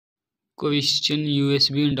Question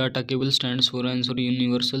USB and data cable stands for answer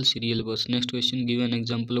universal serial bus. Next question, give an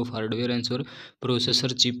example of hardware. Answer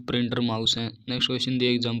processor, chip, printer, mouse. Next question, the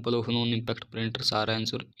example of non-impact printers are.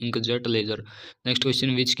 Answer inkjet, laser. Next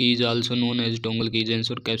question, which key is also known as toggle keys.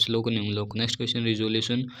 Answer caps lock, num lock. Next question,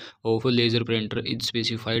 resolution of a laser printer is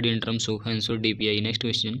specified in terms of. Answer DPI. Next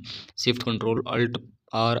question, shift control alt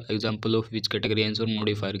are example of which category. Answer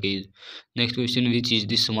modifier keys. Next question, which is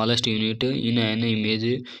the smallest unit in an image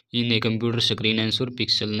in a computer screen. Answer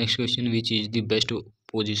pixel. Next question, which is the best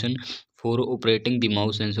position for operating the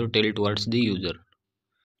mouse. Answer tilt towards the user.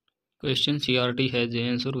 Question, CRT has the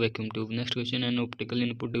answer vacuum tube. Next question, an optical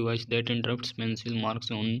input device that interrupts pencil marks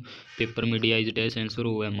on paper media is dash. Answer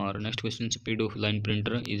OMR. Next question, speed of line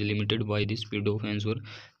printer is limited by the speed of. Answer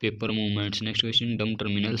paper movements. Next question, dumb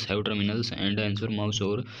terminals have terminals and. Answer mouse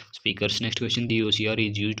or speakers. Next question, the OCR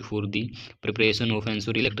is used for the preparation of.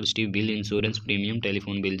 Answer electricity bill, insurance premium,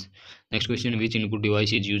 telephone bills. Next question, which input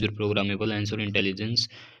device is user programmable. Answer intelligence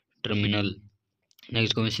terminal.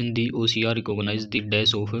 Next question, the OCR recognize the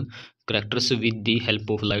dash of characters with the help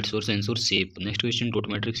of light source. Answer shape. Next question, dot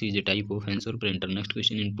matrix is a type of. Answer printer. Next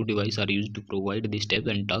question, input device are used to provide the steps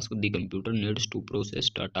and tasks the computer needs to process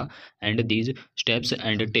data, and these steps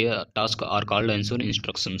and tasks are called. Answer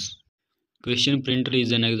instructions. Question, printer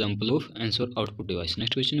is an example of. Answer output device.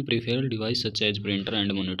 Next question, peripheral device such as printer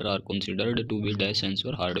and monitor are considered to be dash.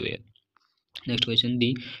 Answer hardware. Next question,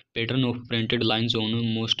 the pattern of printed lines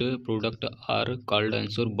on most product are called.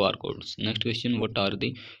 Answer barcodes. Next question, what are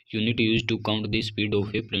the unit used to count the speed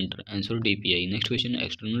of a printer. Answer DPI. Next question,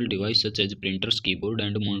 external device such as printers, keyboard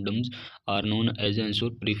and modems are known as. Answer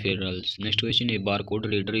peripherals. Next question, a barcode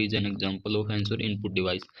reader is an example of. Answer input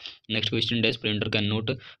device. Next question, dash printer cannot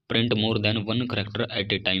print more than one character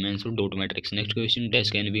at a time. Answer dot matrix. Next question, dash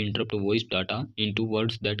can be interrupt voice data into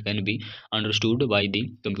words that can be understood by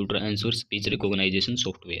the computer. Answer speech recognition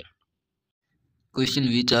software. Question,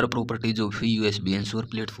 which are properties of a USB. Answer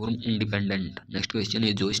platform independent. Next question,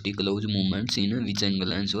 a joystick allows movements in which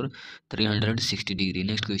angle. Answer 360 degree.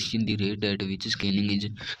 Next question, the rate at which scanning is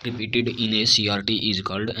repeated in a CRT is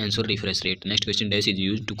called. Answer refresh rate. Next question, dash is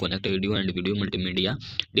used to connect audio and video multimedia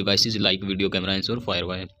devices like video camera. Answer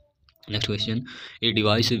firewire. Next question, a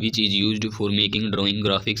device which is used for making drawing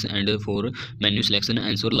graphics and for menu selection.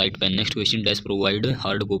 Answer light pen. Next question, dash provide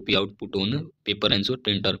hard copy output on paper. Answer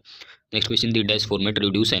printer. Next question, the dash format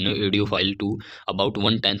reduce an audio file to about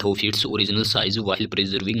 1/10 of its original size while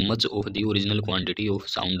preserving much of the original quantity of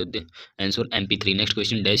sound. Answer MP3. Next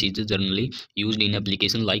question, dash is generally used in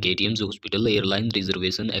application like ATMs, hospital, airline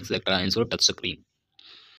reservation, etc. Answer touch screen.